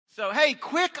So, hey,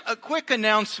 a quick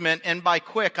announcement, and by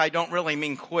quick, I don't really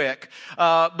mean quick,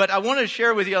 but I want to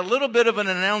share with you a little bit of an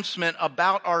announcement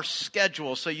about our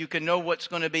schedule so you can know what's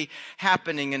going to be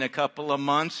happening in a couple of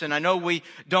months. And I know we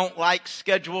don't like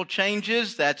schedule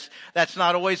changes. That's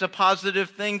not always a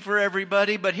positive thing for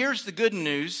everybody, but here's the good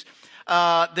news.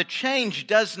 The change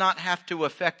does not have to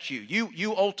affect you.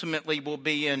 You ultimately will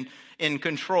be in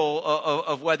control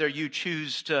of whether you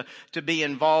choose to be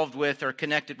involved with or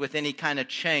connected with any kind of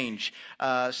change.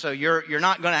 So you are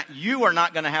not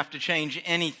going to have to change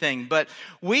anything. But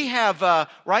we have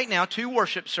right now 2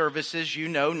 worship services,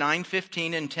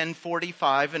 9:15 and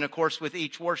 10:45, and of course with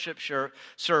each worship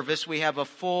service we have a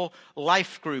full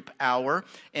life group hour.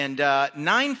 And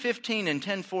 9:15 and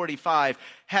 10:45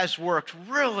 has worked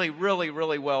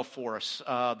really well for us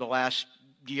the last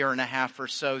year and a half or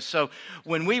so. So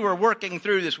when we were working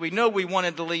through this, we know we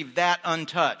wanted to leave that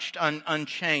untouched,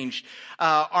 unchanged.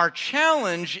 Our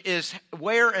challenge is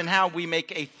where and how we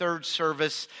make a third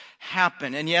service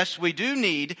happen. And yes, we do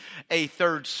need a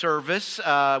third service.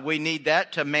 We need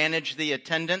that to manage the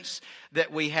attendance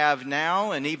that we have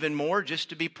now, and even more just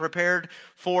to be prepared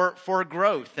for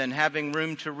growth and having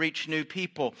room to reach new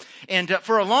people. And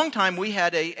for a long time, we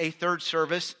had a third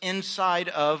service inside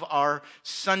of our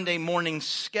Sunday morning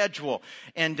schedule.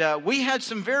 And we had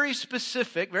some very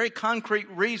specific, very concrete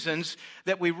reasons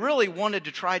that we really wanted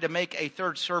to try to make a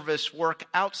third service work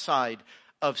outside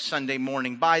of Sunday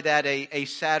morning. By that, a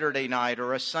Saturday night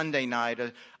or a Sunday night,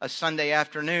 a Sunday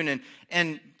afternoon.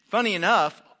 And funny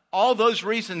enough, all those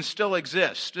reasons still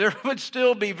exist. There would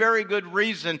still be very good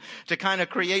reason to kind of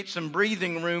create some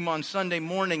breathing room on Sunday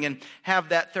morning and have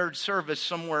that third service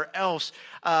somewhere else.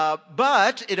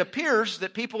 But it appears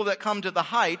that people that come to the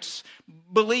Heights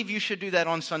believe you should do that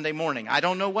on Sunday morning. I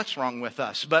don't know what's wrong with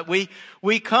us, but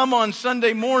we come on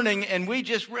Sunday morning and we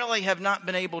just really have not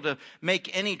been able to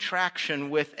make any traction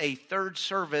with a third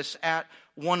service at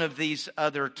one of these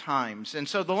other times. And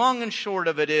so the long and short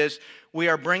of it is we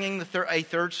are bringing a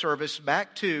third service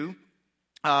back to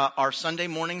our Sunday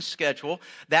morning schedule.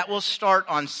 That will start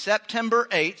on September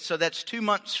 8th, so that's 2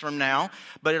 months from now,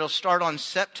 but it'll start on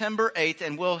September 8th,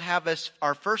 and we'll have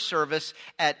our first service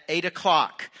at 8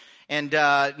 o'clock. And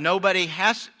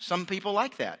some people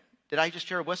like that. Did I just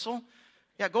hear a whistle?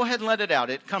 Yeah, go ahead and let it out.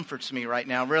 It comforts me right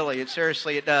now, really.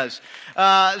 Seriously, it does.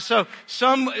 So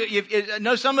some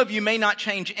of you may not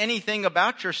change anything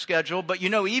about your schedule, but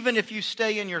even if you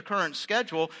stay in your current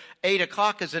schedule, 8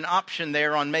 o'clock is an option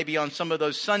there maybe on some of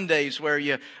those Sundays where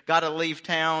you got to leave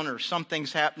town or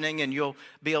something's happening and you'll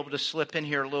be able to slip in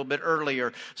here a little bit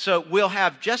earlier. So we'll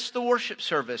have just the worship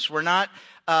service. We're not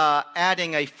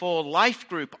adding a full life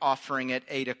group offering at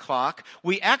 8 o'clock.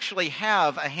 We actually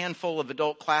have a handful of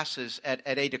adult classes at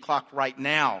 8 o'clock right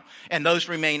now, and those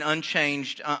remain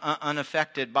unchanged,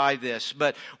 unaffected by this.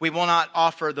 But we will not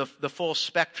offer the full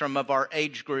spectrum of our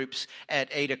age groups at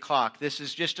 8 o'clock. This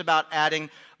is just about adding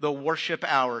the worship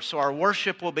hour. So our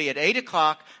worship will be at 8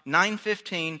 o'clock,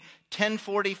 9:15,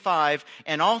 10:45,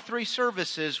 and all 3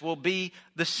 services will be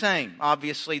the same.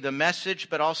 Obviously the message,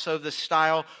 but also the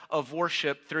style of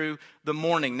worship through the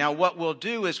morning. Now what we'll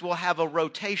do is we'll have a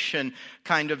rotation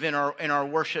kind of in our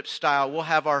worship style. We'll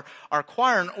have our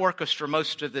choir and orchestra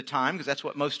most of the time, because that's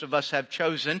what most of us have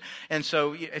chosen. And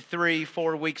so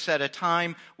 3-4 weeks at a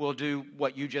time, we'll do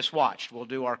what you just watched. We'll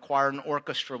do our choir and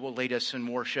orchestra will lead us in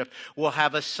worship. We'll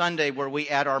have a Sunday where we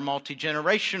add our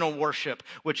multi-generational worship,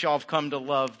 which y'all have come to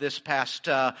love this past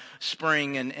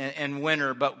spring and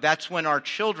winter. But that's when our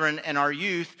children and our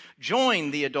youth join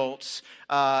the adults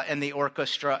and the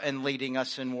orchestra and leading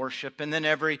us in worship. And then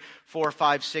every 4,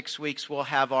 5, 6 weeks we'll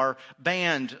have our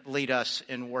band lead us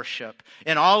in worship.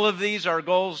 And all of these are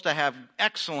goals to have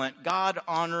excellent,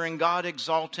 God-honoring,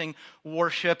 God-exalting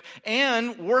worship,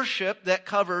 and worship that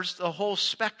covers the whole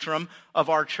spectrum of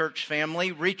our church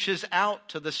family, reaches out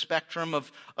to the spectrum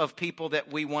of people that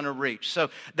we want to reach. So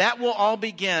that will all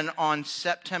begin on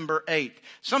September 8th.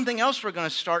 Something else we're going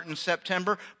to start in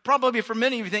September, probably for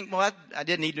many of you think, well, I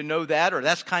didn't need to know that, or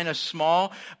that's kind of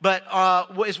small, but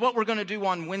is what we're going to do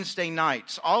on Wednesday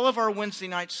nights. All of our Wednesday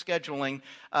night scheduling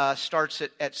starts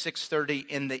at 6:30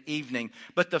 in the evening.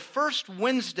 But the first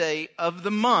Wednesday of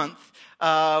the month,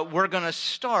 we're going to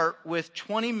start with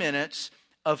 20 minutes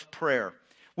of prayer.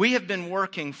 We have been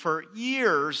working for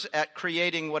years at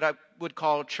creating what I would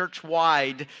call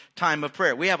church-wide time of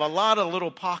prayer. We have a lot of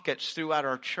little pockets throughout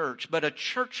our church, but a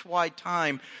church-wide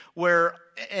time where,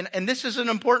 and this is an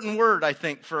important word, I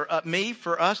think, for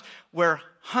us, where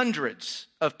hundreds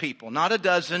of people, not a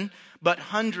dozen, but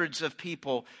hundreds of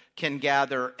people can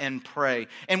gather and pray.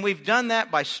 And we've done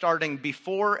that by starting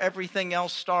before everything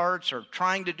else starts, or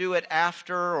trying to do it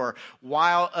after, or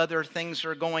while other things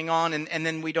are going on, and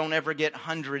then we don't ever get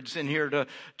hundreds in here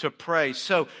to pray.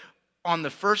 So on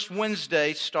the first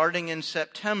Wednesday, starting in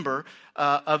September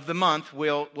of the month,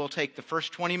 we'll take the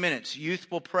first 20 minutes. Youth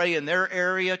will pray in their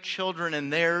area, children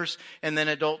in theirs, and then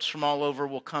adults from all over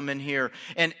will come in here.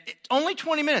 And only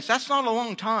 20 minutes, that's not a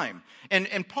long time.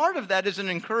 And part of that is an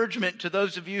encouragement to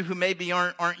those of you who maybe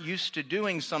aren't used to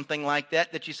doing something like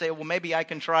that you say, well, maybe I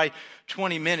can try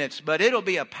 20 minutes. But it'll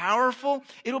be a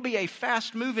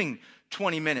fast-moving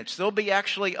 20 minutes. There'll be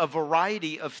actually a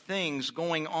variety of things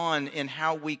going on in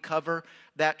how we cover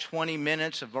that 20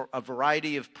 minutes, a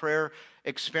variety of prayer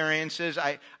experiences.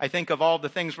 I think of all the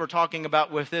things we're talking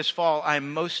about with this fall,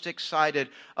 I'm most excited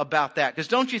about that. Because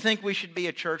don't you think we should be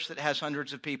a church that has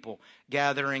hundreds of people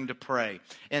gathering to pray?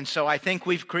 And so I think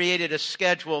we've created a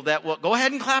schedule that will, go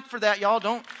ahead and clap for that, y'all.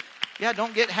 Don't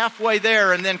get halfway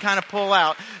there and then kind of pull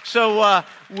out. So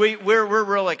we're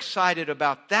real excited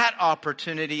about that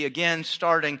opportunity, again,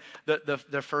 starting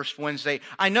the first Wednesday.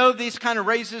 I know these kind of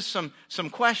raises some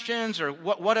questions, or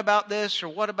what about this, or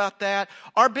what about that.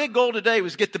 Our big goal today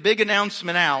was get the big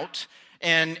announcement out,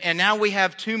 and now we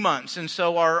have 2 months. And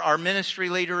so our ministry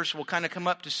leaders will kind of come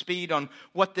up to speed on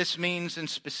what this means in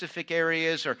specific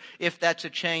areas, or if that's a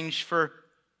change for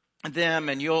them,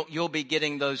 and you'll be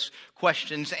getting those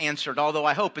questions answered, although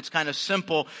I hope it's kind of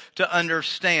simple to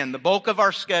understand. The bulk of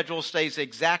our schedule stays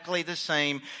exactly the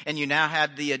same, and you now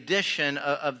have the addition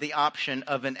of the option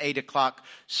of an 8 o'clock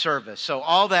service. So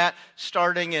all that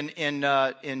starting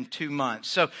in 2 months.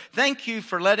 So thank you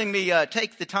for letting me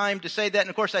take the time to say that. And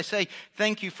of course I say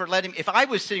thank you for letting me, if I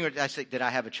was sitting there, I say, did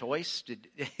I have a choice?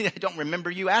 I don't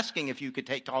remember you asking if you could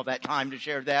take all that time to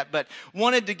share that, but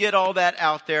wanted to get all that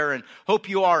out there, and hope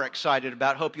you are excited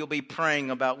about, hope you'll be praying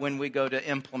about when we go to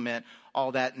implement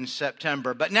all that in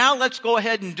September. But now let's go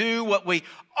ahead and do what we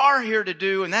are here to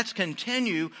do, and that's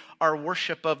continue our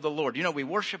worship of the Lord. You know, we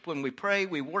worship when we pray,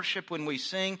 we worship when we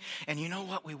sing, and you know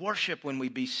what? We worship when we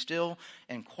be still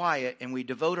and quiet, and we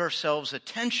devote ourselves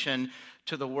attention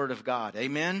to the Word of God.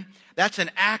 Amen? That's an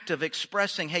act of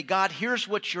expressing, hey, God, here's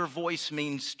what your voice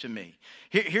means to me.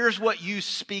 Here's what you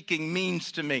speaking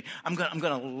means to me. I'm going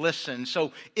to listen.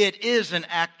 So it is an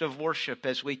act of worship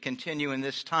as we continue in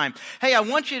this time. Hey, I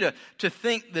want you to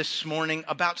think this morning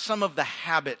about some of the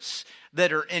habits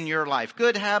that are in your life.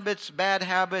 Good habits, bad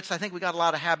habits. I think we got a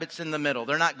lot of habits in the middle.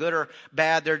 They're not good or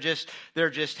bad. They're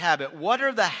just habit. What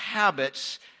are the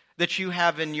habits that you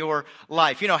have in your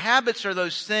life? You know, habits are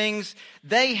those things,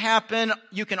 they happen,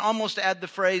 you can almost add the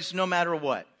phrase, no matter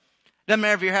what. Doesn't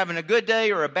matter if you're having a good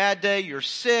day or a bad day, you're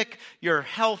sick, you're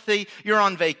healthy, you're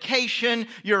on vacation,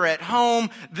 you're at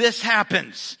home, this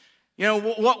happens. You know,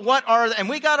 what are, and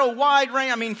we got a wide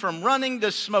range, I mean, from running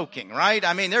to smoking, right?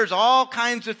 I mean, there's all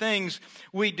kinds of things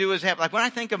we do as habits. Like when I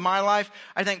think of my life,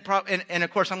 I think, and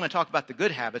of course I'm going to talk about the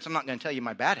good habits, I'm not going to tell you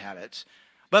my bad habits.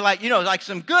 But like, you know, like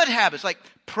some good habits, like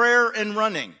prayer and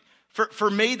running. For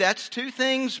me, that's two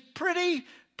things pretty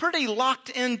locked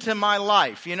into my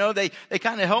life. You know, they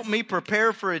kind of help me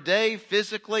prepare for a day,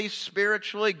 physically,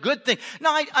 spiritually, good thing.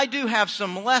 Now, I do have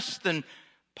some less than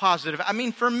positive. I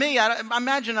mean, for me, I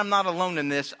imagine I'm not alone in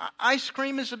this. Ice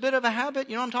cream is a bit of a habit.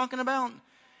 You know what I'm talking about?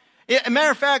 As a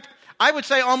matter of fact, I would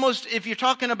say almost, if you're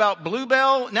talking about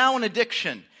Bluebell, now an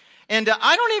addiction. And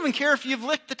I don't even care if you've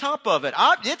licked the top of it.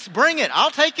 Bring it. I'll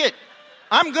take it.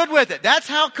 I'm good with it. That's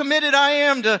how committed I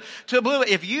am to Blue.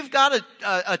 If you've got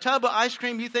a tub of ice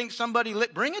cream you think somebody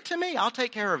licked, bring it to me. I'll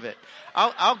take care of it.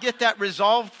 I'll get that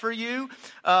resolved for you.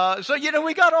 So, you know,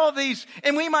 we got all these,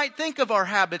 and we might think of our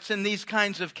habits in these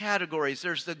kinds of categories.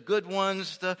 There's the good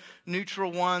ones, the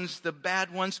neutral ones, the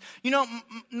bad ones. You know,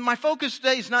 my focus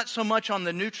today is not so much on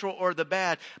the neutral or the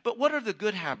bad, but what are the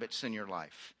good habits in your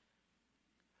life?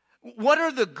 What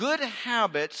are the good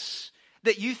habits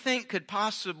that you think could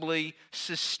possibly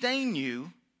sustain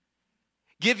you,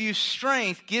 give you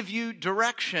strength, give you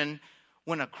direction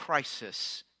when a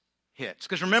crisis hits?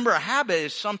 Because remember, a habit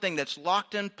is something that's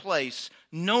locked in place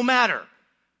no matter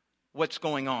what's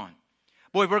going on.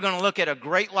 Boy, we're going to look at a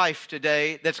great life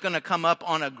today that's going to come up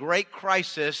on a great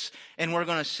crisis, and we're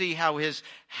going to see how his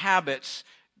habits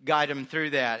guide him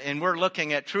through that. And we're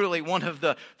looking at truly one of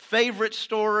the favorite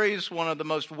stories, one of the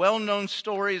most well-known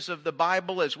stories of the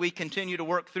Bible as we continue to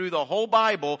work through the whole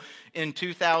Bible in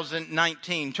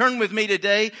 2019. Turn with me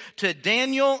today to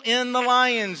Daniel in the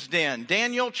lion's den.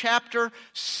 Daniel chapter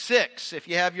 6. If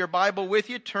you have your Bible with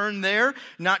you, turn there.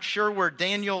 Not sure where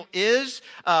Daniel is.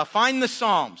 Find the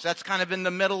Psalms. That's kind of in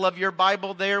the middle of your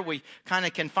Bible there. We kind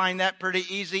of can find that pretty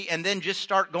easy. And then just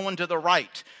start going to the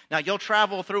right. Now, you'll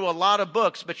travel through a lot of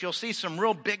books, but you'll see some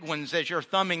real big ones as you're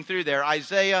thumbing through there.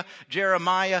 Isaiah,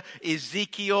 Jeremiah,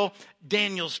 Ezekiel.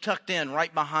 Daniel's tucked in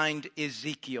right behind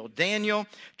Ezekiel. Daniel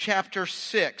chapter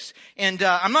 6. And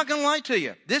I'm not going to lie to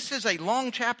you. This is a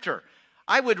long chapter.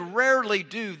 I would rarely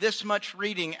do this much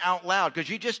reading out loud because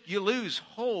you lose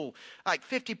whole, like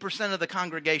 50% of the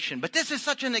congregation. But this is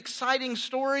such an exciting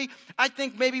story. I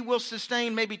think maybe we'll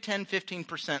sustain maybe 10,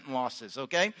 15% losses,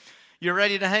 okay? You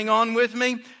ready to hang on with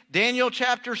me? Daniel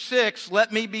chapter 6,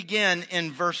 let me begin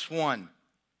in verse 1.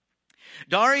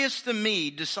 Darius the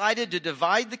Mede decided to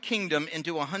divide the kingdom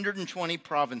into 120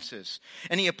 provinces,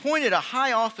 and he appointed a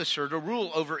high officer to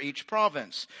rule over each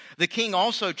province. The king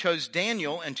also chose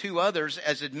Daniel and 2 others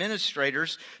as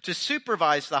administrators to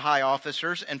supervise the high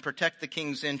officers and protect the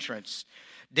king's entrance.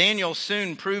 Daniel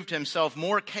soon proved himself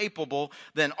more capable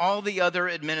than all the other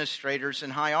administrators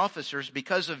and high officers.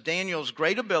 Because of Daniel's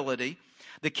great ability,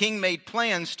 the king made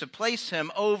plans to place him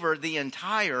over the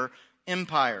entire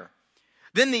empire.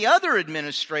 Then the other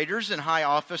administrators and high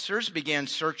officers began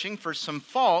searching for some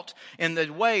fault in the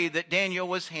way that Daniel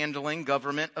was handling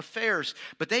government affairs,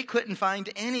 but they couldn't find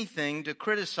anything to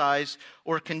criticize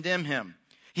or condemn him.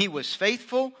 He was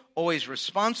faithful, always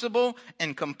responsible,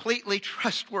 and completely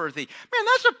trustworthy. Man,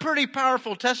 that's a pretty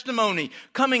powerful testimony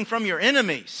coming from your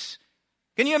enemies.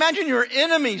 Can you imagine your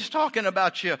enemies talking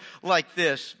about you like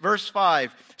this? Verse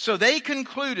 5, so they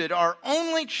concluded our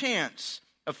only chance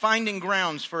of finding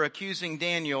grounds for accusing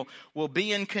Daniel will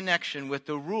be in connection with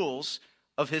the rules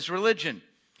of his religion.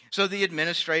 So the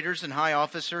administrators and high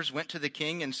officers went to the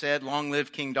king and said, long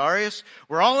live King Darius.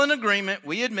 We're all in agreement,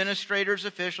 we administrators,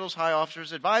 officials, high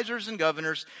officers, advisors, and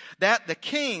governors, that the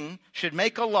king should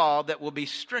make a law that will be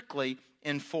strictly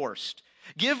enforced.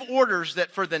 Give orders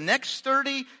that for the next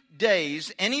 30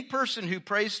 days, any person who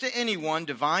prays to anyone,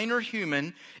 divine or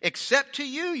human, except to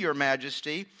you, your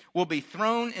majesty, will be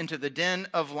thrown into the den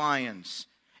of lions.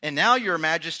 And now, your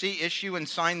majesty, issue and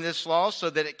sign this law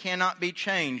so that it cannot be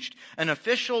changed, an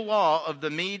official law of the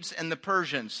Medes and the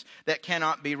Persians that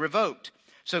cannot be revoked.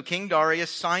 So King Darius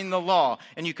signed the law,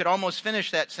 and you could almost finish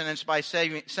that sentence by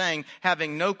saying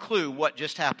having no clue what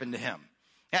just happened to him.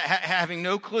 Having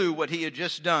no clue what he had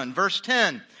just done. Verse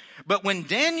 10, but when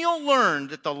Daniel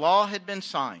learned that the law had been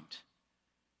signed,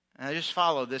 and I just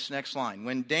follow this next line.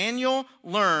 When Daniel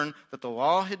learned that the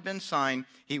law had been signed,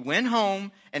 he went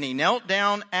home and he knelt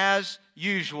down as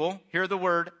usual. Hear the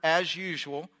word, as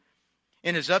usual.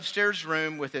 In his upstairs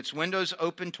room with its windows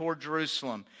open toward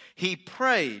Jerusalem. He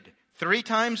prayed 3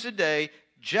 times a day,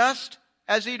 just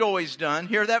as he'd always done.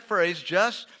 Hear that phrase,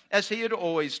 just as he had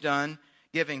always done,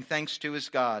 giving thanks to his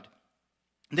God.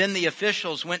 Then the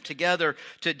officials went together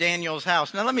to Daniel's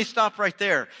house. Now let me stop right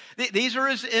there. These are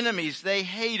his enemies. They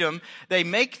hate him. They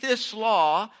make this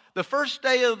law. The first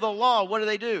day of the law, what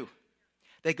do?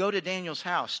 They go to Daniel's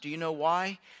house. Do you know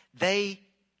why? They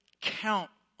count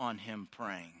on him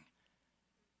praying.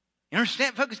 You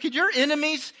understand, folks? Could your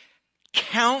enemies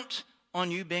count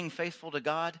on you being faithful to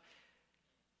God?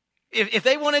 If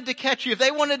they wanted to catch you, if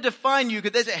they wanted to find you,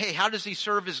 could they say, hey, how does he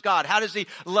serve his God? How does he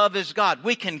love his God?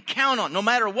 We can count on, no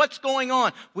matter what's going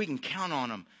on, we can count on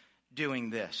him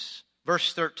doing this.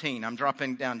 Verse 13, I'm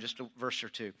dropping down just a verse or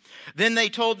 2. Then they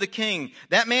told the king,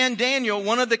 that man Daniel,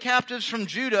 one of the captives from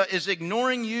Judah, is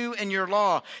ignoring you and your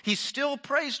law. He still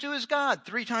prays to his God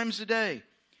 3 times a day.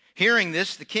 Hearing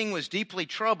this, the king was deeply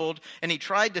troubled, and he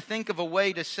tried to think of a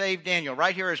way to save Daniel.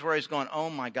 Right here is where he's going, oh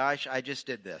my gosh, I just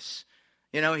did this.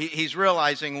 You know, he's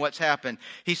realizing what's happened.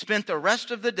 He spent the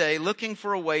rest of the day looking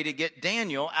for a way to get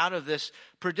Daniel out of this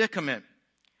predicament.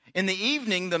 In the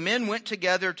evening, the men went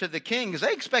together to the king because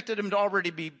they expected him to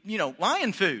already be,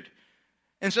 lion food.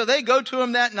 And so they go to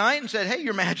him that night and said, hey,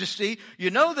 your majesty, you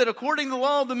know that according to the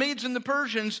law of the Medes and the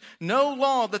Persians, no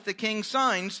law that the king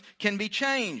signs can be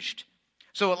changed.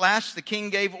 So at last the king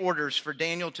gave orders for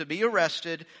Daniel to be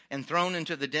arrested and thrown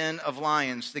into the den of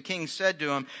lions. The king said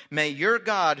to him, may your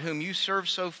God, whom you serve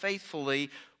so faithfully,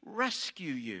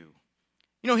 rescue you.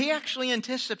 He actually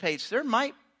anticipates there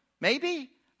might, maybe,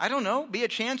 I don't know, be a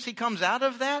chance he comes out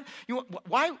of that.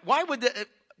 Why would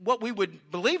what we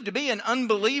would believe to be an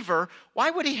unbeliever, why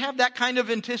would he have that kind of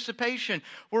anticipation?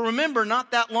 Well, remember,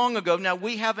 not that long ago, now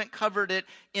we haven't covered it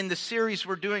in the series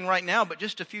we're doing right now, but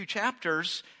just a few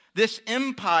chapters, this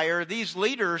empire, these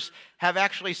leaders have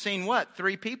actually seen what?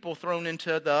 3 people thrown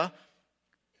into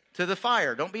the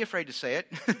fire. Don't be afraid to say it.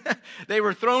 They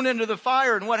were thrown into the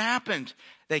fire, and what happened?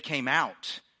 They came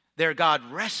out. Their God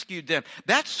rescued them.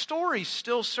 That story's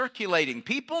still circulating.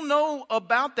 People know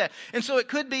about that. And so it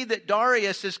could be that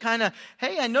Darius is kind of,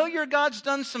 hey, I know your God's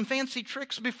done some fancy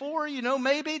tricks before.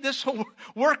 Maybe this will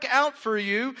work out for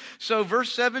you. So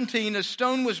verse 17, a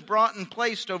stone was brought and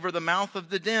placed over the mouth of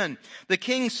the den. The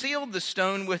king sealed the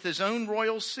stone with his own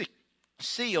royal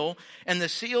seal and the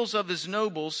seals of his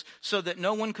nobles so that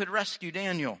no one could rescue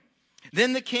Daniel.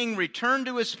 Then the king returned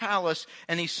to his palace,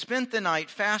 and he spent the night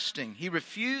fasting. He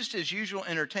refused his usual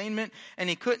entertainment, and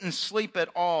he couldn't sleep at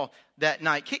all that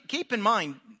night. Keep in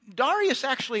mind, Darius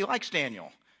actually likes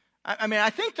Daniel.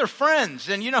 I think they're friends,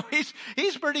 and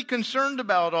he's pretty concerned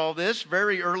about all this.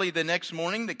 Very early the next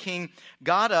morning, the king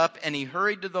got up, and he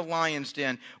hurried to the lion's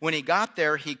den. When he got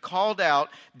there, he called out,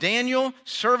 Daniel,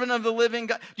 servant of the living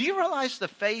God. Do you realize the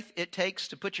faith it takes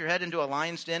to put your head into a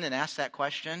lion's den and ask that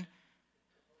question?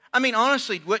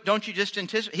 Honestly, don't you just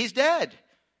anticipate? He's dead.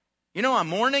 I'm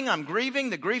mourning, I'm grieving,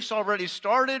 the grief's already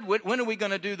started. When are we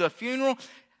going to do the funeral?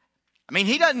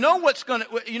 He doesn't know what's going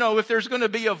to, if there's going to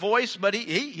be a voice, but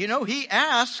he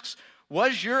asks,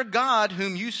 was your God,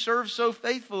 whom you serve so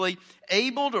faithfully,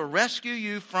 able to rescue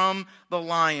you from the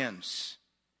lions?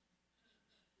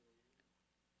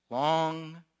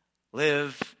 Long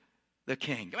live the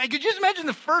king. Could you just imagine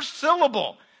the first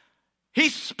syllable? He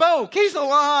spoke. He's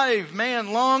alive.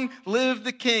 Man, long live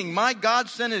the king. My God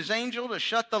sent his angel to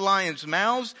shut the lions'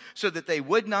 mouths so that they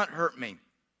would not hurt me.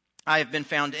 I have been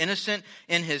found innocent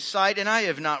in his sight, and I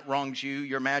have not wronged you,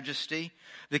 your majesty.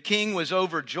 The king was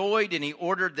overjoyed, and he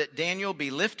ordered that Daniel be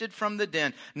lifted from the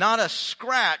den. Not a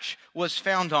scratch was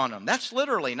found on him. That's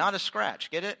literally not a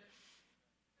scratch. Get it?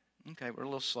 Okay, we're a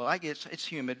little slow. I get it's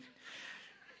humid.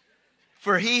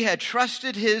 For he had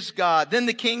trusted his God. Then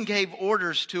the king gave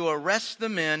orders to arrest the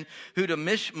men who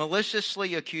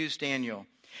maliciously accused Daniel.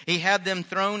 He had them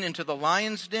thrown into the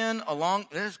lion's den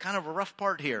this is kind of a rough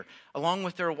part here, along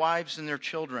with their wives and their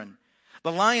children.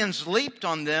 The lions leaped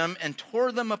on them and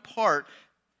tore them apart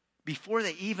before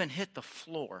they even hit the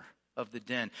floor of the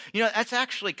den. That's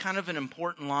actually kind of an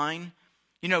important line.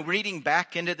 Reading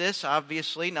back into this,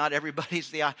 obviously, not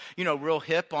everybody's real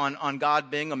hip on God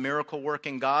being a miracle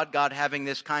working God having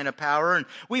this kind of power. And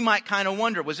we might kind of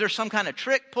wonder, was there some kind of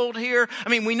trick pulled here?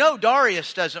 We know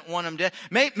Darius doesn't want them dead.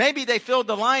 Maybe they filled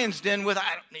the lion's den with,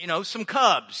 some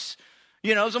cubs.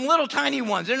 Some little tiny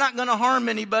ones. They're not going to harm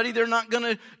anybody. They're not going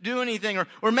to do anything.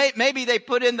 Or maybe they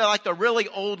put in the really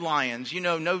old lions,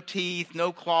 no teeth,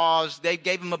 no claws. They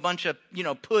gave them a bunch of,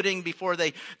 pudding before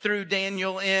they threw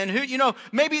Daniel in.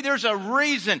 Maybe there's a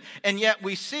reason. And yet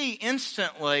we see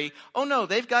instantly, oh no,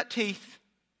 they've got teeth.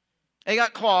 They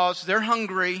got claws. They're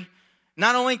hungry.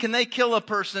 Not only can they kill a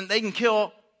person, they can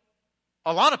kill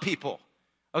a lot of people.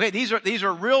 Okay, these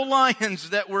are real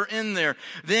lions that were in there.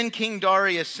 Then King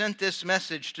Darius sent this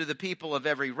message to the people of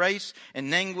every race and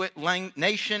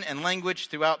nation and language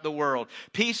throughout the world.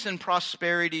 Peace and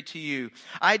prosperity to you.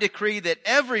 I decree that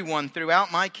everyone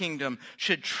throughout my kingdom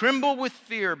should tremble with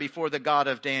fear before the God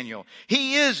of Daniel.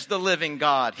 He is the living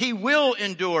God. He will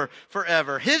endure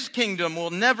forever. His kingdom will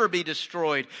never be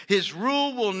destroyed. His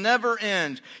rule will never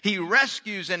end. He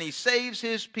rescues and he saves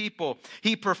his people.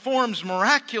 He performs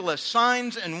miraculous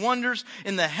signs and wonders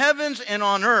in the heavens and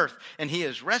on earth. And he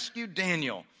has rescued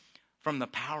Daniel from the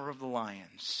power of the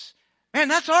lions. Man,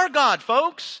 that's our God,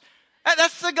 folks.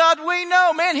 That's the God we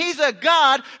know. Man, he's a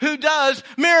God who does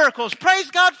miracles. Praise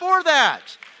God for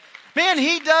that. Man,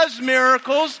 he does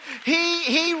miracles.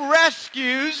 He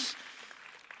rescues.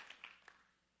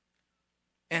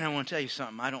 And I want to tell you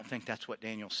something. I don't think that's what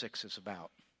Daniel 6 is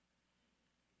about.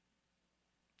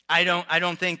 I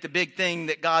don't think the big thing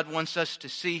that God wants us to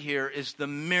see here is the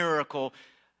miracle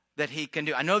that he can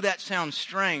do. I know that sounds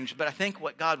strange, but I think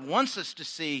what God wants us to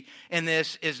see in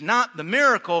this is not the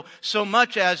miracle so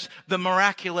much as the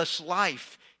miraculous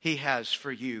life he has for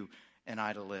you and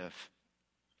I to live.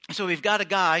 So we've got a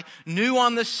guy new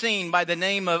on the scene by the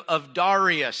name of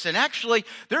Darius. And actually,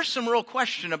 there's some real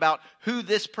question about who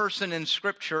this person in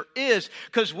Scripture is,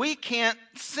 because we can't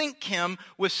sync him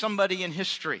with somebody in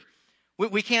history.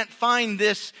 We can't find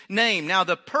this name. Now,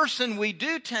 the person we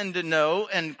do tend to know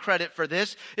and credit for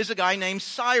this is a guy named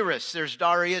Cyrus. There's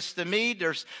Darius the Mede.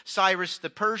 There's Cyrus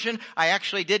the Persian. I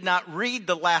actually did not read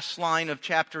the last line of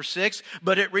chapter 6,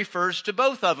 but it refers to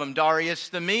both of them, Darius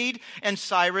the Mede and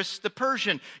Cyrus the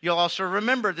Persian. You'll also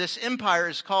remember this empire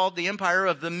is called the Empire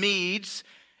of the Medes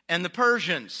and the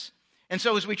Persians. And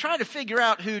so as we try to figure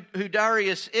out who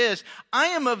Darius is, I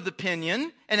am of the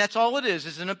opinion, and that's all it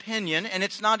is an opinion, and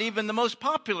it's not even the most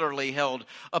popularly held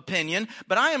opinion,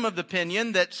 but I am of the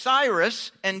opinion that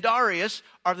Cyrus and Darius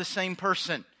are the same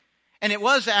person. And it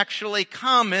was actually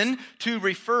common to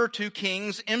refer to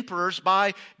kings, emperors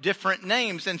by different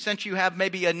names. And since you have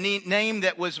maybe a name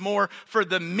that was more for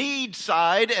the Mede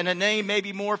side and a name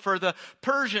maybe more for the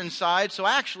Persian side, so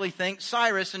I actually think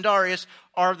Cyrus and Darius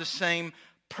are the same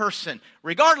person.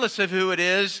 Regardless of who it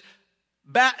is,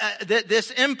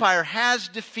 this empire has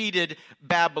defeated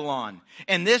Babylon.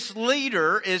 And this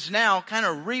leader is now kind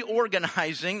of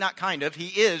reorganizing, he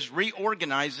is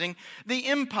reorganizing the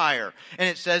empire. And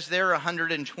it says there are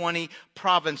 120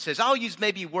 provinces. I'll use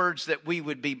maybe words that we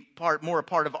would be more a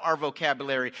part of our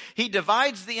vocabulary. He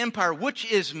divides the empire, which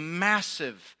is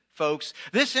massive. Folks,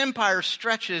 this empire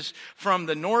stretches from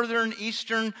the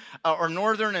eastern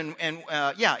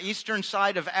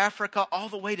side of Africa all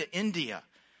the way to India.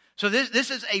 So this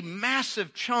is a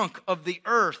massive chunk of the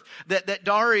earth that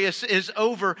Darius is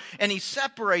over, and he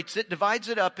separates it, divides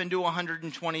it up into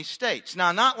 120 states.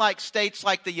 Now, not like states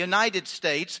like the United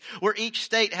States, where each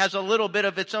state has a little bit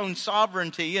of its own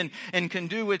sovereignty and can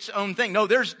do its own thing. No,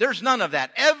 there's none of that.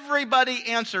 Everybody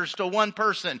answers to one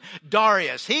person,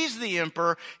 Darius. He's the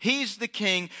emperor. He's the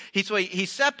king. He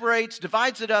separates,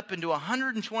 divides it up into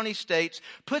 120 states,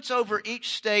 puts over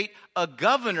each state a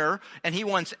governor, and he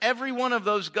wants every one of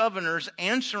those governors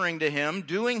answering to him,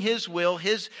 doing his will,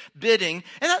 his bidding.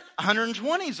 And that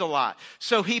 120 is a lot.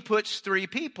 So he puts 3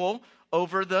 people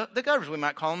over the governors. We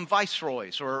might call them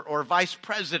viceroys or vice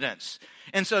presidents.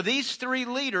 And so these 3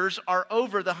 leaders are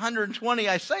over the 120.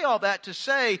 I say all that to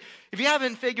say, if you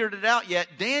haven't figured it out yet,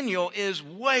 Daniel is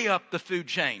way up the food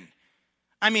chain.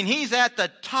 I mean, he's at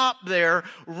the top there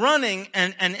running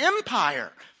an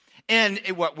empire. And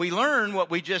what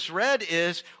we just read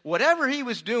is whatever he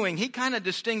was doing, he kind of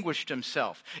distinguished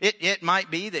himself. It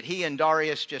might be that he and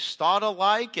Darius just thought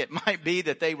alike. It might be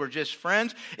that they were just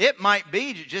friends. It might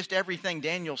be just everything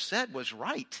Daniel said was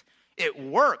right. It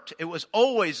worked. It was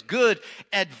always good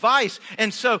advice.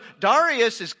 And so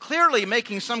Darius is clearly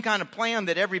making some kind of plan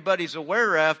that everybody's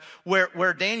aware of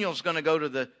where Daniel's going to go to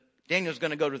the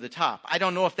top. I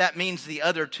don't know if that means the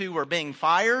other 2 are being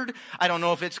fired. I don't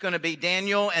know if it's going to be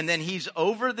Daniel and then he's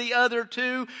over the other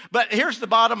 2. But here's the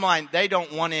bottom line. They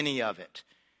don't want any of it.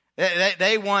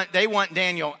 They want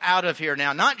Daniel out of here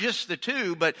now. Not just the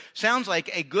 2, but sounds like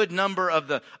a good number of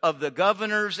the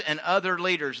governors and other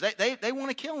leaders. They want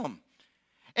to kill him.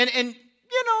 And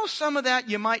you know, some of that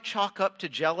you might chalk up to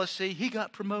jealousy. He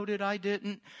got promoted, I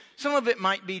didn't. Some of it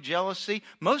might be jealousy.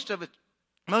 Most of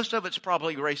it's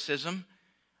probably racism.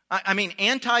 I mean,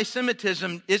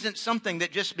 anti-Semitism isn't something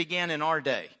that just began in our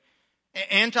day.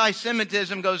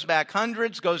 Anti-Semitism goes back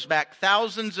hundreds, goes back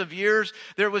thousands of years.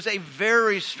 There was a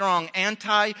very strong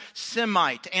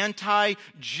anti-Semite,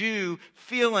 anti-Jew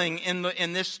feeling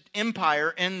in this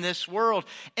empire, in this world.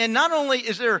 And not only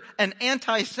is there an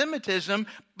anti-Semitism,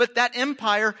 but that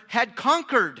empire had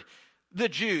conquered the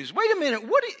Jews. Wait a minute.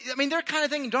 They're kind of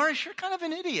thinking, Darius, you're kind of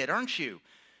an idiot, aren't you?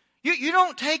 You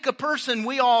don't take a person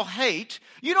we all hate.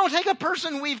 You don't take a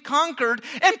person we've conquered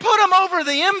and put them over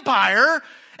the empire.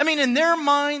 I mean, in their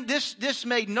mind, this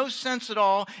made no sense at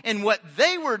all. And what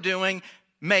they were doing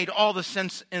made all the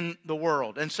sense in the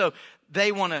world. And so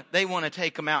they want to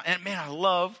take them out. And man, I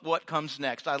love what comes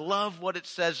next. I love what it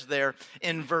says there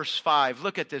in verse 5.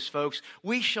 Look at this, folks.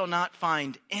 We shall not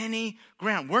find any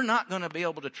ground. We're not going to be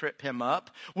able to trip him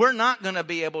up. We're not going to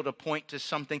be able to point to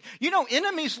something. You know,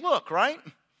 enemies look, right?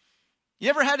 You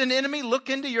ever had an enemy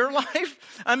look into your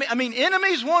life? I mean,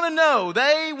 enemies want to know.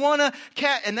 They want to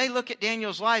and they look at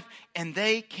Daniel's life and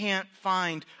they can't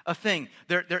find a thing.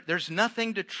 There's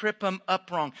nothing to trip them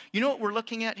up wrong. You know what we're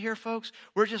looking at here, folks?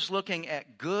 We're just looking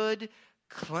at good,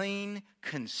 clean,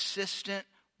 consistent,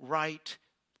 right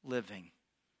living.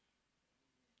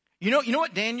 You know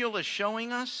what Daniel is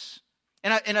showing us?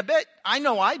 And I bet, I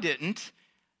know I didn't.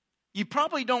 You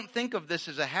probably don't think of this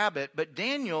as a habit, but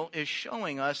Daniel is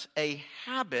showing us a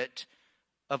habit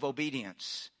of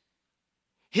obedience.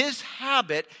 His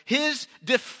habit, his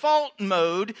default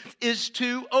mode is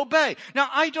to obey. Now,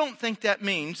 I don't think that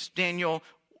means Daniel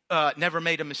never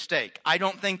made a mistake. I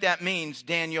don't think that means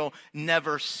Daniel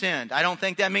never sinned. I don't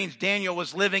think that means Daniel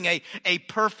was living a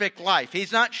perfect life.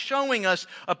 He's not showing us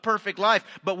a perfect life,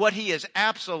 but what he is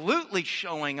absolutely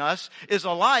showing us is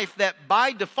a life that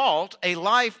by default, a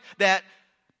life that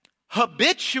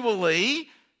habitually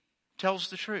tells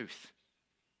the truth.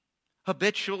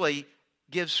 Habitually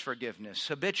gives forgiveness.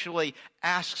 Habitually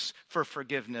asks for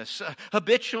forgiveness.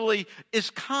 Habitually is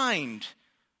kind.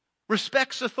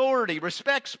 Respects authority,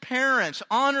 respects parents,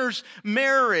 honors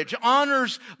marriage,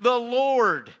 honors the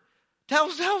Lord,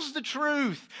 tells the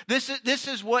truth. This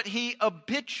is what he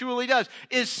habitually does,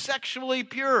 is sexually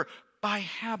pure by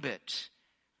habit.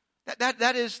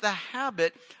 That is the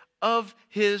habit of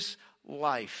his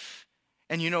life.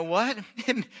 And you know what?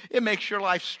 It makes your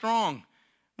life strong.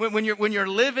 When you're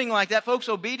living like that, folks,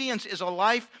 obedience is a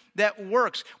life that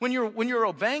works. When you're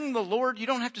obeying the Lord, you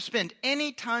don't have to spend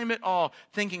any time at all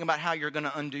thinking about how you're going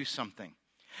to undo something,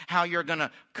 how you're going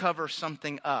to cover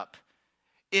something up.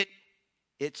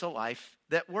 It's a life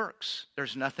that works.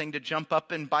 There's nothing to jump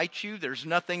up and bite you. There's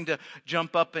nothing to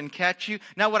jump up and catch you.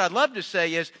 Now, what I'd love to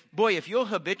say is, boy, if you'll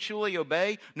habitually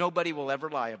obey, nobody will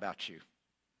ever lie about you.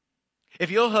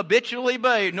 If you'll habitually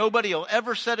obey, nobody will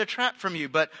ever set a trap from you.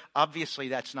 But obviously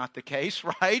that's not the case,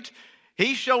 right?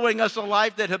 He's showing us a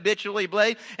life that habitually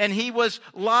obeyed, and he was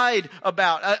lied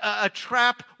about. A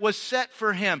trap was set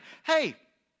for him. Hey,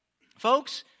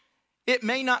 folks, it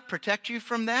may not protect you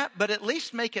from that, but at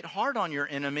least make it hard on your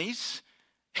enemies.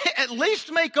 At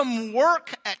least make them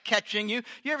work at catching you.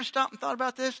 You ever stop and thought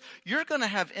about this? You're going to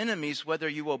have enemies whether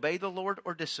you obey the Lord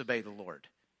or disobey the Lord.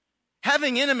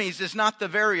 Having enemies is not the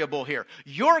variable here.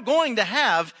 You're going to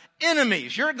have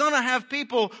enemies. You're going to have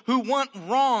people who want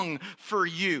wrong for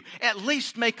you. At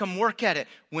least make them work at it.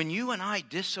 When you and I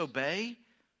disobey,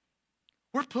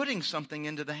 we're putting something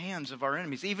into the hands of our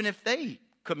enemies. Even if they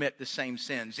commit the same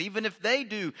sins, even if they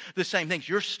do the same things,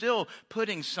 you're still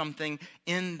putting something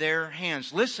in their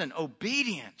hands. Listen,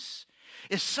 obedience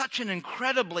is such an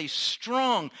incredibly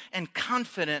strong and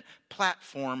confident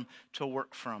platform to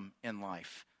work from in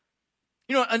life.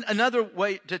 You know, another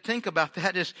way to think about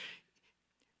that is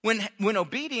when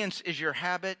obedience is your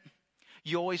habit,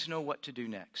 you always know what to do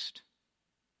next.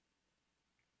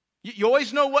 You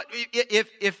always know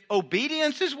if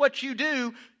obedience is what you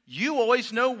do, you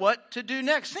always know what to do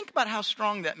next. Think about how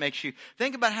strong that makes you.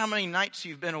 Think about how many nights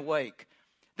you've been awake.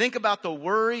 Think about the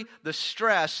worry, the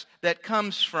stress that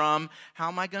comes from, how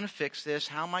am I going to fix this?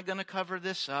 How am I going to cover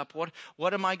this up?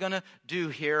 What am I going to do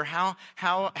here?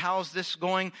 How's this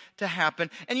going to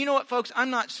happen? And you know what, folks? I'm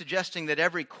not suggesting that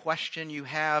every question you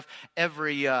have,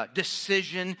 every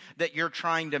decision that you're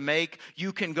trying to make,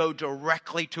 you can go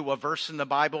directly to a verse in the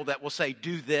Bible that will say,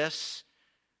 do this.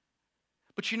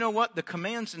 But you know what? The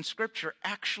commands in Scripture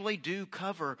actually do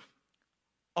cover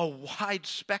a wide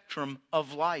spectrum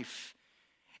of life.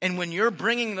 And when you're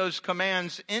bringing those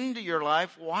commands into your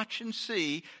life, watch and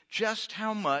see just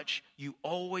how much you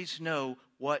always know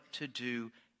what to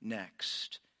do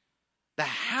next. The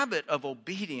habit of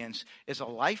obedience is a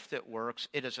life that works.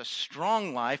 It is a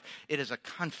strong life. It is a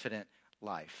confident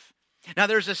life. Now,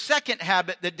 there's a second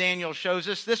habit that Daniel shows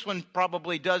us. This one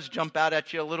probably does jump out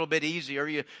at you a little bit easier.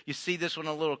 You see this one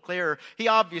a little clearer. He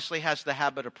obviously has the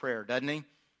habit of prayer, doesn't he?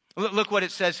 Look what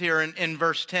it says here in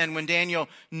verse 10. When Daniel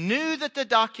knew that the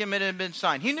document had been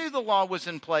signed, he knew the law was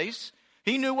in place.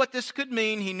 He knew what this could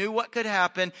mean. He knew what could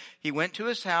happen. He went to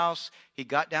his house. He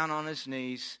got down on his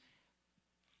knees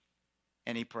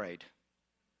and he prayed.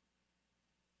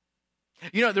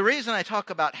 You know, the reason I talk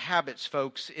about habits,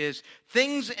 folks, is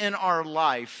things in our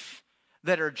life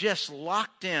that are just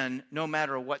locked in no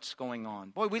matter what's going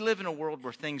on. Boy, we live in a world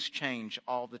where things change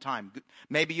all the time.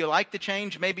 Maybe you like the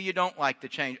change, maybe you don't like the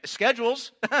change.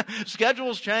 Schedules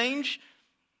change.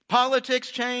 Politics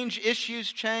change,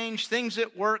 issues change, things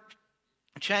at work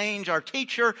change. Our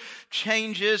teacher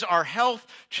changes, our health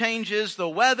changes, the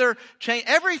weather changes,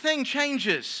 everything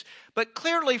changes. But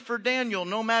clearly for Daniel,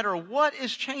 no matter what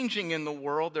is changing in the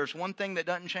world, there's one thing that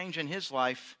doesn't change in his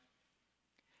life.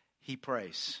 He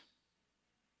prays.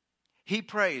 He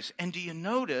prays. And do you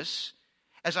notice,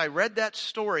 as I read that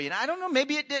story, and I don't know,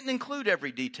 maybe it didn't include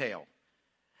every detail,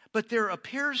 but there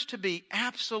appears to be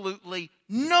absolutely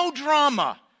no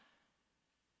drama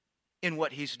in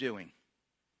what he's doing.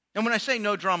 And when I say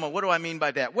no drama, what do I mean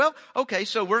by that? Well, okay,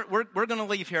 so we're going to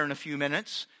leave here in a few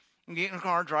minutes and get in the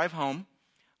car, drive home.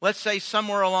 Let's say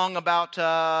somewhere along about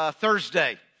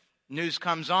Thursday, news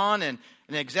comes on and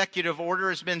an executive order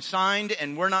has been signed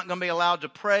and we're not going to be allowed to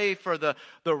pray for the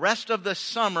rest of the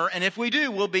summer. And if we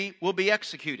do, we'll be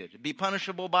executed, be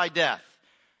punishable by death.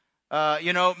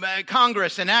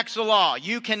 Congress enacts a law.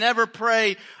 You can never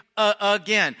pray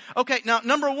again. Okay, now,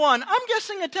 number one, I'm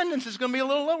guessing attendance is going to be a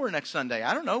little lower next Sunday.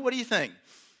 I don't know. What do you think?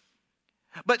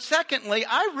 But secondly,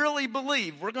 I really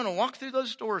believe we're going to walk through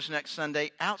those doors next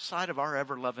Sunday outside of our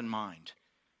ever-loving mind.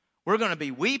 We're going to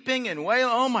be weeping and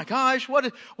wailing. Oh my gosh, what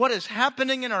is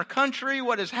happening in our country?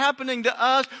 What is happening to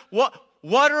us?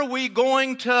 What are we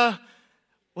going to do?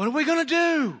 What are we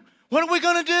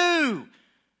going to do?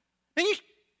 And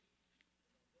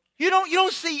you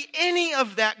don't see any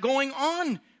of that going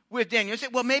on with Daniel. You say,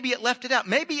 well, maybe it left it out.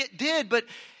 Maybe it did, but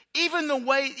even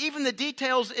the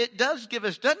details it does give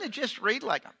us, doesn't it just read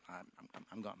like,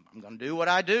 I'm going to do what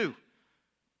I do.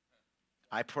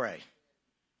 I pray.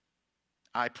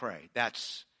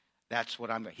 That's That's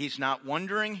what he's not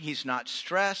wondering. He's not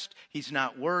stressed. He's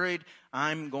not worried.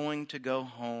 I'm going to go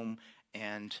home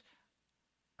and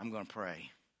I'm going to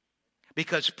pray.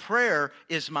 Because prayer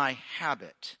is my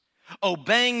habit.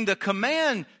 Obeying the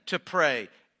command to pray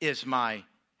is my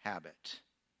habit.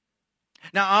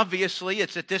 Now, obviously,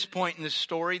 it's at this point in the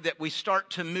story that we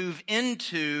start to move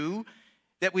into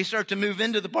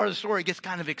the part of the story. It gets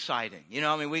kind of exciting. You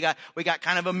know, I mean, we got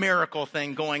kind of a miracle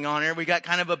thing going on here. We got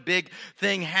kind of a big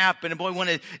thing happening. Boy, we want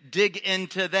to dig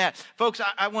into that. Folks,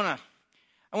 I want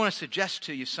to suggest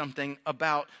to you something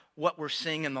about what we're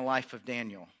seeing in the life of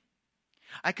Daniel.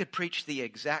 I could preach the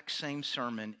exact same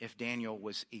sermon if Daniel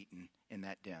was eaten in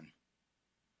that den.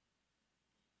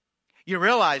 You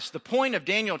realize the point of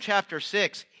Daniel chapter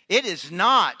 6, it is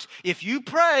not if you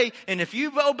pray and if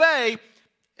you obey,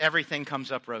 everything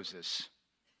comes up roses.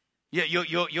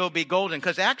 You'll be golden.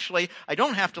 Because actually, I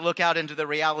don't have to look out into the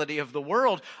reality of the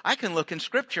world. I can look in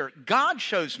Scripture. God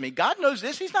shows me. God knows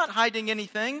this. He's not hiding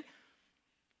anything.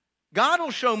 God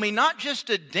will show me not just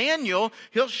to Daniel,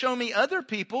 He'll show me other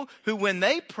people who when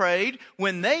they prayed,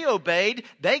 when they obeyed,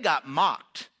 they got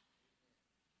mocked.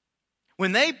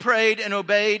 When they prayed and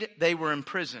obeyed, they were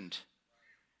imprisoned.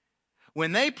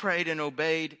 When they prayed and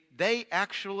obeyed, they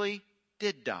actually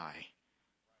did die.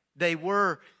 They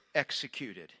were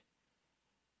executed.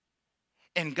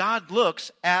 And God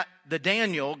looks at the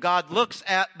Daniel, God looks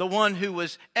at the one who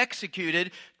was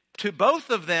executed. To both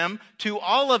of them, to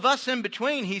all of us in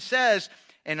between, He says,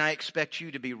 and I expect you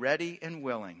to be ready and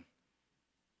willing,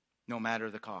 no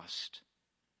matter the cost.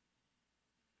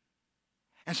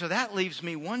 And so that leaves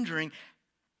me wondering,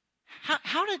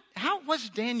 how was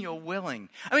Daniel willing?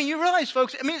 I mean, you realize,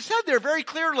 folks, it said there very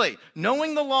clearly,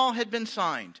 knowing the law had been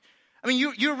signed. I mean,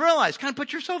 you realize, kind of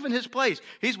put yourself in his place.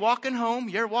 He's walking home.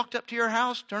 You ever walked up to your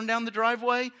house, turned down the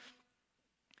driveway?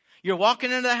 You're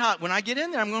walking into the house. When I get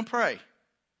in there, I'm going to pray.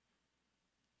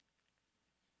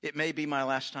 It may be my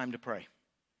last time to pray.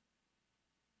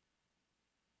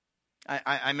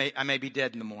 I may be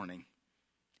dead in the morning.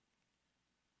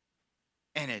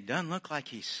 And it doesn't look like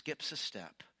he skips a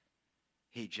step.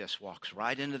 He just walks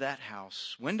right into that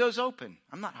house. Windows open.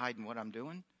 I'm not hiding what I'm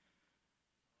doing.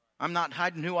 I'm not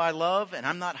hiding who I love, and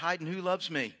I'm not hiding who loves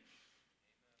me.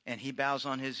 And he bows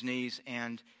on his knees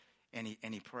and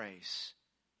he prays.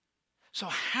 So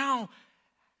how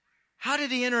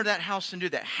did he enter that house and do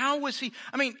that? How was he?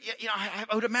 I mean, I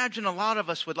would imagine a lot of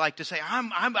us would like to say,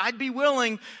 I'd be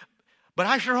willing, but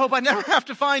I sure hope I never have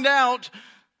to find out.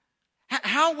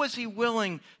 How was he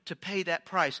willing to pay that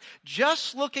price? I'm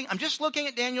just looking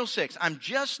at Daniel 6. I'm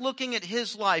just looking at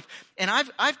his life. And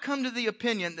I've come to the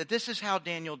opinion that this is how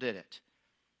Daniel did it.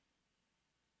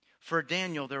 For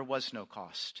Daniel, there was no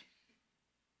cost.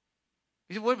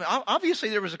 He said, wait a minute, obviously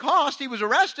there was a cost. He was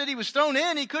arrested. He was thrown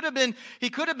in. He could have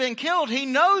been killed. He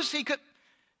knows he could.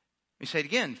 Let me say it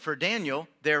again. For Daniel,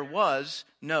 there was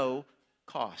no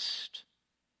cost.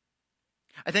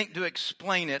 I think to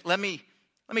explain it, let me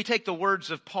take the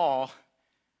words of Paul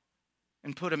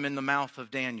and put them in the mouth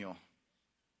of Daniel.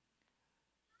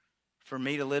 For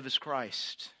me to live is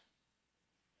Christ.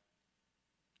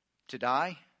 To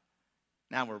die,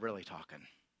 now we're really talking.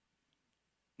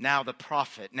 Now the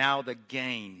profit, now the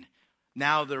gain,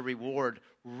 now the reward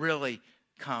really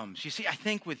comes. You see, I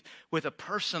think with a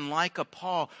person like a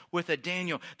Paul, with a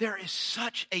Daniel, there is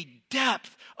such a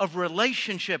depth of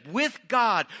relationship with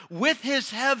God, with His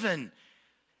heaven,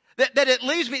 that it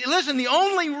leaves me, listen, the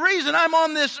only reason I'm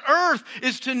on this earth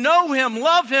is to know Him,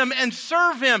 love Him, and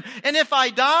serve Him. And if I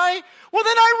die, well,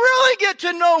 then I really get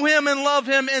to know Him and love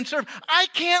Him and serve. I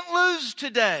can't lose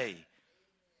today.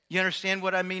 You understand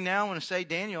what I mean now when I say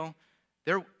Daniel?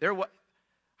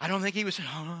 I don't think he was saying,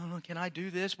 oh, can I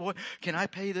do this, boy? Can I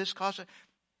pay this cost? I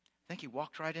think he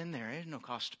walked right in there. There's no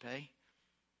cost to pay.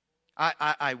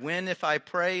 I win if I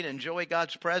pray and enjoy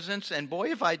God's presence. And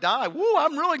boy, if I die,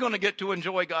 I'm really going to get to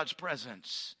enjoy God's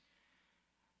presence.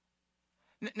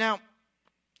 Now,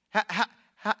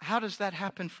 how does that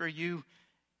happen for you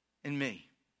and me?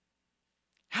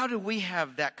 How do we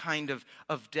have that kind of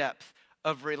depth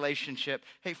of relationship?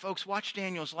 Hey, folks, watch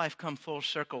Daniel's life come full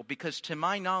circle, because to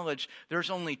my knowledge,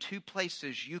 there's only two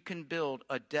places you can build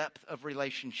a depth of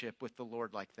relationship with the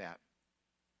Lord like that.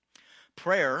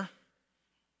 Prayer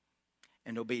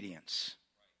and obedience.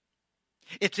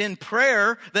 It's in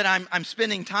prayer that I'm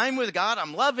spending time with God.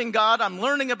 I'm loving God. I'm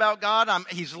learning about God.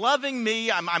 He's loving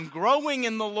me. I'm growing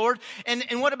in the Lord.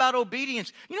 And what about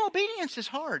obedience? You know, obedience is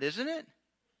hard, isn't it?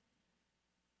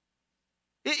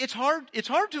 It's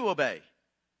hard to obey.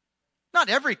 Not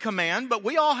every command, but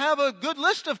we all have a good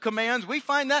list of commands. We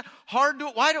find that hard to.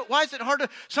 Why is it hard to?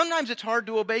 Sometimes it's hard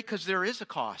to obey because there is a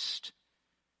cost.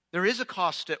 There is a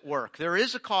cost at work. There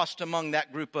is a cost among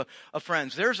that group of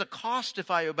friends. There's a cost if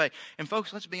I obey. And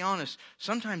folks, let's be honest.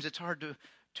 Sometimes it's hard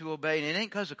to obey, and it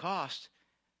ain't because of cost.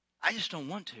 I just don't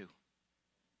want to.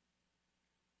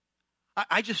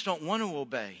 I just don't want to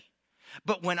obey.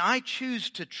 But when I choose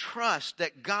to trust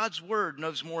that God's word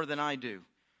knows more than I do,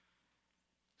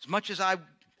 as much as I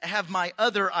have my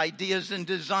other ideas and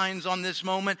designs on this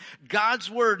moment, God's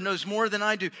word knows more than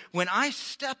I do. When I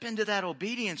step into that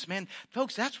obedience, man,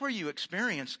 folks, that's where you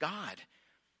experience God.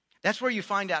 That's where you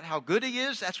find out how good He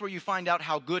is. That's where you find out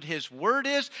how good His word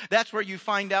is. That's where you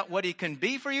find out what He can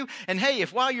be for you. And hey,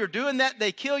 if while you're doing that,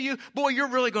 they kill you, boy, you're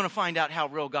really going to find out how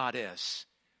real God is.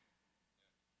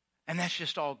 And that's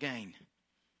just all gain.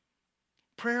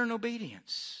 Prayer and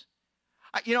obedience.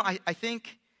 I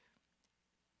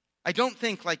don't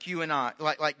think like you and I,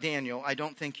 like Daniel, I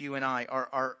don't think you and I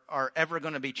are ever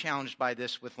going to be challenged by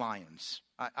this with lions.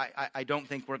 I don't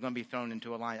think we're going to be thrown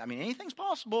into a lion. I mean, anything's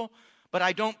possible, but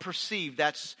I don't perceive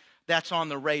that's on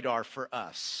the radar for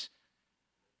us.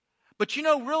 But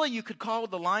really you could call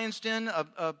the lion's den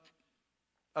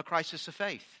a crisis of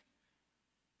faith.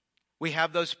 We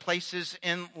have those places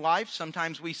in life.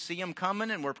 Sometimes we see them coming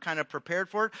and we're kind of prepared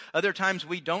for it. Other times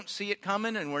we don't see it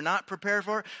coming and we're not prepared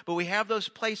for it. But we have those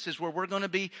places where we're going to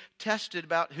be tested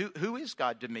about who is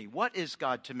God to me? What is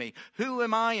God to me? Who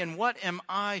am I and what am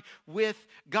I with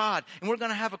God? And we're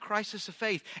going to have a crisis of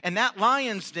faith. And that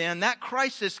lion's den, that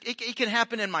crisis, it can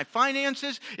happen in my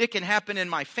finances. It can happen in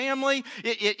my family.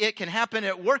 It can happen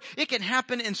at work. It can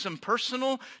happen in some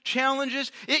personal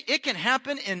challenges. It can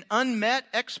happen in unmet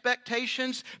expectations.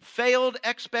 Failed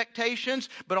expectations,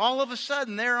 but all of a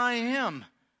sudden, there I am.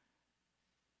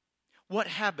 What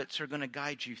habits are going to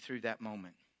guide you through that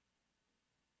moment?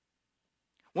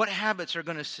 What habits are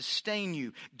going to sustain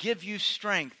you, give you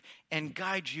strength, and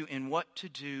guide you in what to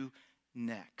do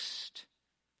next?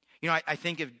 I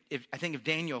think if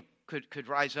Daniel could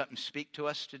rise up and speak to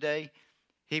us today,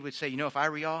 he would say, if I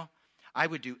were y'all, I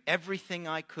would do everything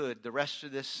I could the rest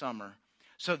of this summer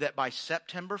so that by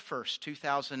September 1st,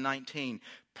 2019,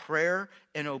 prayer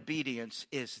and obedience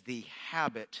is the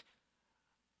habit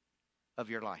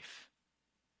of your life.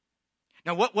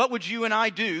 Now, what would you and I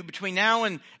do between now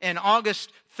and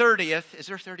August 30th? Is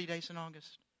there 30 days in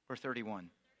August? Or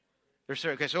 31? There's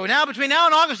 30. Okay, so between now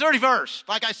and August 31st,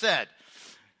 like I said,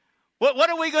 what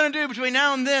are we going to do between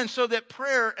now and then so that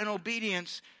prayer and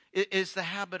obedience is the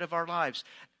habit of our lives?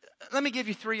 Let me give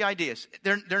you 3 ideas.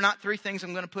 They're not 3 things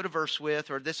I'm going to put a verse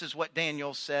with, or this is what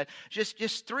Daniel said.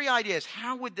 Just 3 ideas.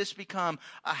 How would this become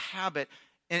a habit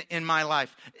in my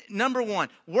life? Number 1,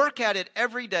 work at it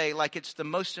every day like it's the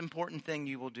most important thing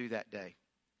you will do that day.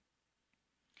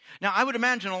 Now, I would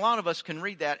imagine a lot of us can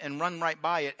read that and run right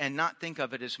by it and not think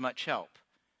of it as much help.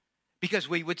 Because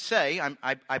we would say,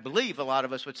 I believe a lot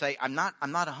of us would say, I'm not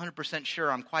 100%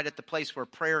 sure I'm quite at the place where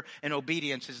prayer and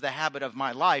obedience is the habit of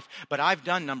my life, but I've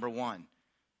done number 1.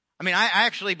 I mean, I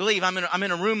actually believe I'm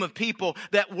in a room of people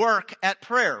that work at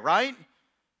prayer, right?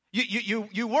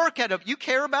 You work at it, you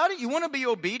care about it, you want to be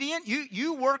obedient,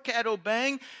 you work at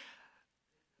obeying.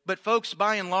 But folks,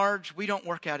 by and large, we don't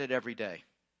work at it every day.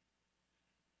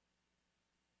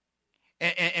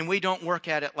 And we don't work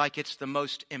at it like it's the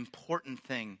most important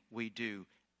thing we do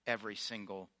every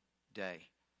single day.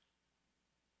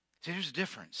 See, there's a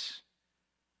difference.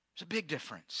 There's a big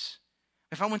difference.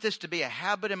 If I want this to be a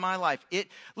habit in my life,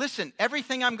 listen,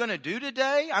 everything I'm going to do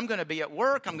today, I'm going to be at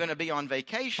work, I'm going to be on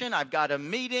vacation, I've got a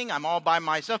meeting, I'm all by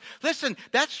myself. Listen,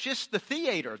 that's just the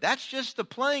theater. That's just the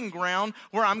playing ground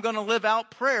where I'm going to live out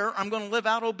prayer, I'm going to live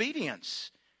out obedience.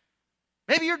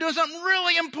 Maybe you're doing something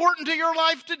really important to your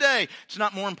life today. It's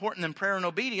not more important than prayer and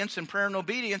obedience, and prayer and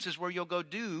obedience is where you'll go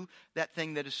do that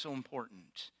thing that is so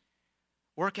important.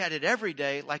 Work at it every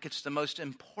day like it's the most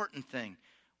important thing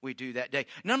we do that day.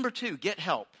 Number 2, get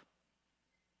help.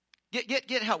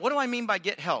 Get help. What do I mean by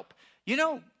get help?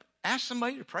 Ask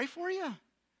somebody to pray for you.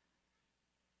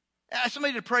 Ask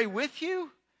somebody to pray with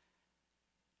you.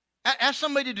 Ask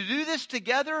somebody to do this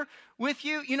together with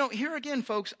you. Here again,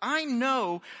 folks, I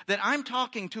know that I'm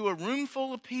talking to a room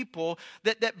full of people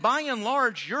that by and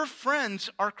large, your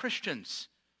friends are Christians.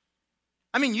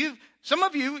 I mean, some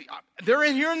of you, they're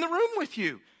in here in the room with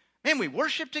you. Man, we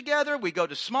worship together. We go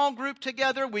to small group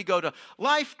together. We go to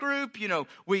life group.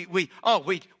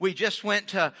 We just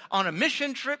went on a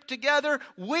mission trip together.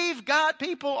 We've got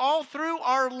people all through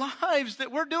our lives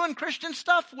that we're doing Christian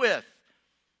stuff with.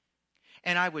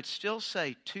 And I would still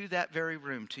say to that very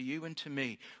room, to you and to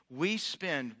me, we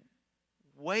spend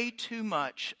way too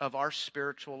much of our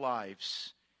spiritual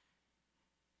lives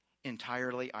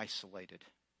entirely isolated.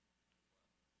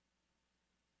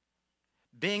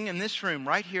 being in this room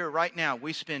right here, right now,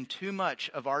 we spend too much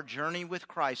of our journey with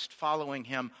Christ following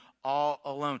Him all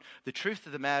alone. The truth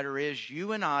of the matter is,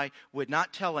 you and I would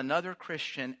not tell another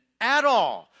Christian at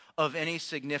all of any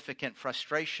significant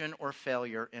frustration or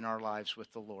failure in our lives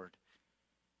with the Lord.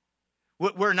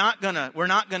 We're not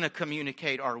gonna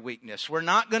communicate our weakness. We're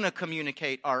not gonna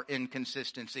communicate our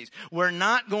inconsistencies. We're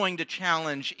not going to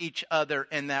challenge each other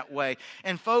in that way.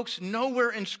 And folks, nowhere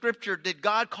in Scripture did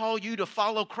God call you to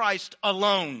follow Christ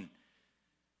alone.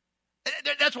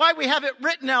 That's why we have it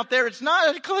written out there. It's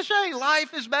not a cliche.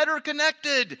 Life is better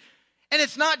connected. And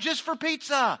it's not just for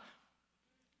pizza.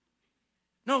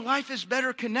 No, life is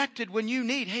better connected when you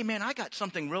need, hey man, I got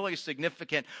something really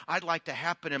significant I'd like to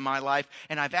happen in my life,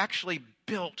 and I've actually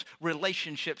built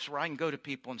relationships where I can go to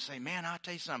people and say, man, I'll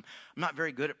tell you something, I'm not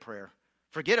very good at prayer.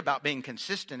 Forget about being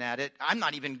consistent at it. I'm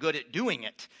not even good at doing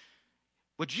it.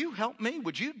 Would you help me?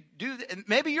 Would you do that?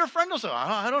 Maybe your friend will say,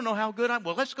 I don't know how good I am.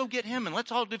 Well, let's go get him and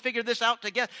let's all figure this out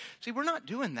together. See, we're not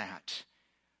doing that.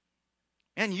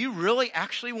 And you really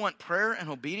actually want prayer and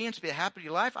obedience to be a happy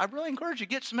life? I really encourage you to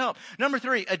get some help. Number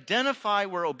 3, identify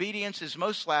where obedience is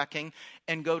most lacking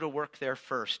and go to work there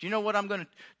first. You know what I'm going to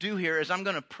do here is I'm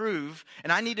going to prove,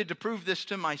 and I needed to prove this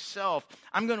to myself,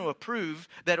 I'm going to prove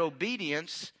that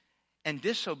obedience and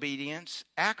disobedience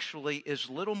actually is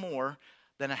little more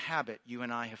than a habit you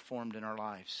and I have formed in our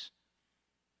lives.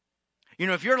 You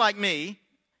know, if you're like me,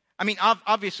 I mean,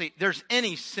 obviously there's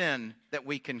any sin that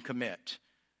we can commit.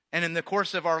 And in the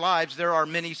course of our lives, there are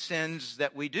many sins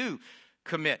that we do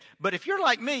commit. But if you're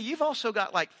like me, you've also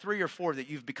got like 3 or 4 that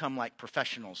you've become like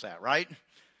professionals at, right?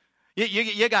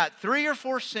 You got 3 or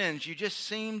 4 sins. You just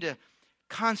seem to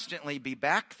constantly be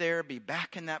back there, be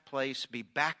back in that place, be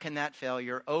back in that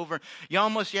failure over.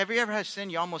 Have you ever had sin?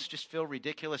 You almost just feel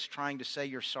ridiculous trying to say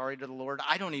you're sorry to the Lord.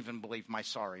 I don't even believe my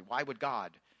sorry. Why would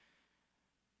God?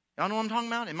 Y'all know what I'm talking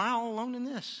about? Am I all alone in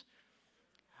this?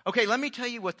 Okay, let me tell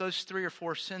you what those 3 or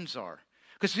 4 sins are.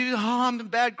 Because I'm a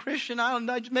bad Christian.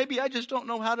 Maybe I just don't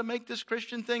know how to make this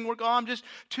Christian thing work. I'm just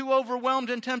too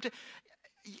overwhelmed and tempted.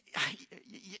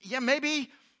 Yeah, maybe.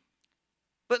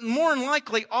 But more than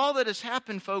likely, all that has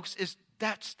happened, folks, is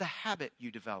that's the habit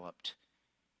you developed.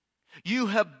 You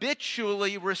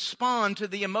habitually respond to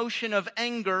the emotion of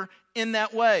anger in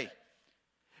that way.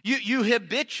 You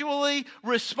habitually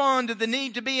respond to the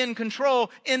need to be in control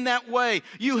in that way.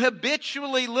 You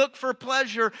habitually look for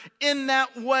pleasure in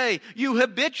that way. You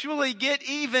habitually get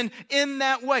even in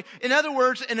that way. In other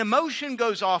words, an emotion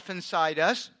goes off inside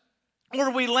us,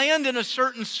 or we land in a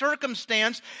certain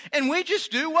circumstance, and we just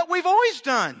do what we've always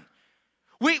done.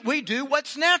 We do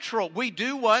what's natural. We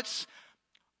do what's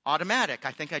automatic.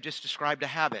 I think I just described a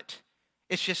habit.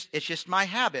 It's just my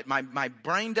habit. My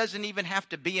brain doesn't even have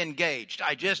to be engaged.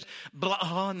 I just,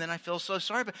 and then I feel so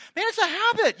sorry. But man, it's a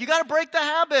habit. You got to break the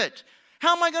habit.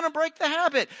 How am I going to break the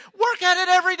habit? Work at it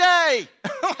every day.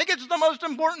 Like it's the most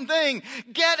important thing.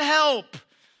 Get help.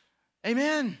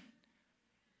 Amen.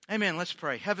 Amen. Let's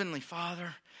pray. Heavenly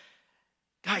Father,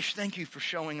 gosh, thank you for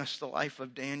showing us the life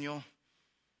of Daniel.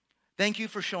 Thank you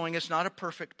for showing us not a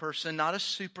perfect person, not a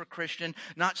super Christian,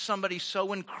 not somebody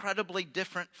so incredibly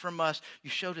different from us. You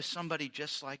showed us somebody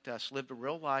just like us, lived a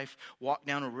real life, walked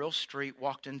down a real street,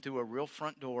 walked in through a real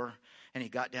front door, and he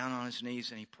got down on his knees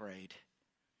and he prayed.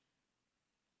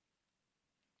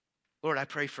 Lord, I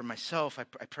pray for myself,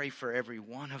 I pray for every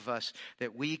one of us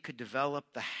that we could develop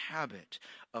the habit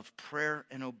of prayer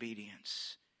and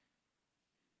obedience.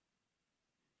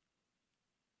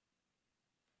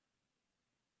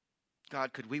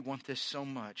 God, could we want this so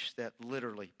much that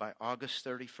literally by August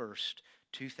 31st,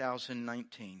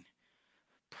 2019,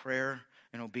 prayer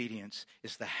and obedience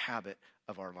is the habit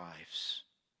of our lives.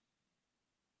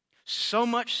 So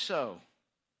much so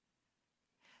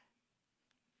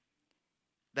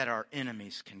that our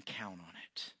enemies can count on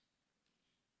it.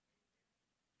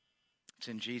 It's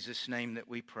in Jesus' name that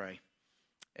we pray.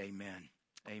 Amen.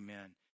 Amen.